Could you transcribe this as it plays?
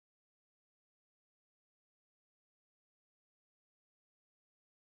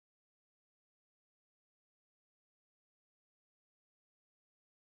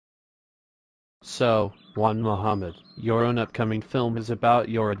So, Juan Muhammad, your own upcoming film is about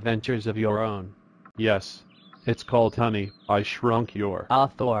your adventures of your own. Yes. It's called Honey, I Shrunk Your...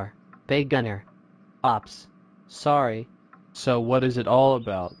 Thor. Baygonrok. Ops. Sorry. So what is it all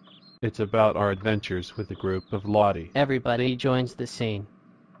about? It's about our adventures with a group of Lottie. Everybody joins the scene.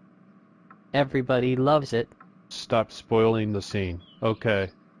 Everybody loves it. Stop spoiling the scene, okay?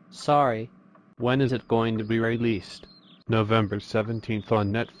 Sorry. When is it going to be released? November 17th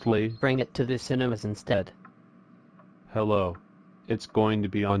on Netflix. Bring it to the cinemas instead. Hello. It's going to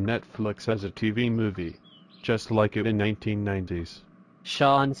be on Netflix as a TV movie, just like it in 1990s.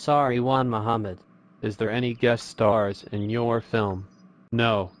 Sean, sorry Juan Muhammad. Is there any guest stars in your film?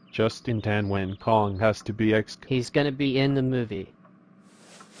 No, Justin Tan Wen Cong has to be He's gonna be in the movie.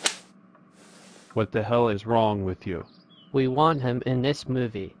 What the hell is wrong with you? We want him in this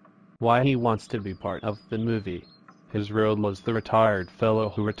movie. Why he wants to be part of the movie? His role was the retired fellow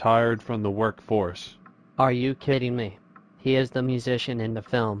who retired from the workforce. Are you kidding me? He is the musician in the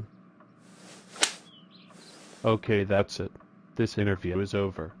film. Okay, that's it. This interview is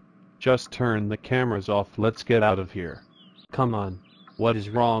over. Just turn the cameras off, let's get out of here. Come on. What is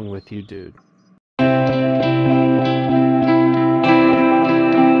wrong with you, dude?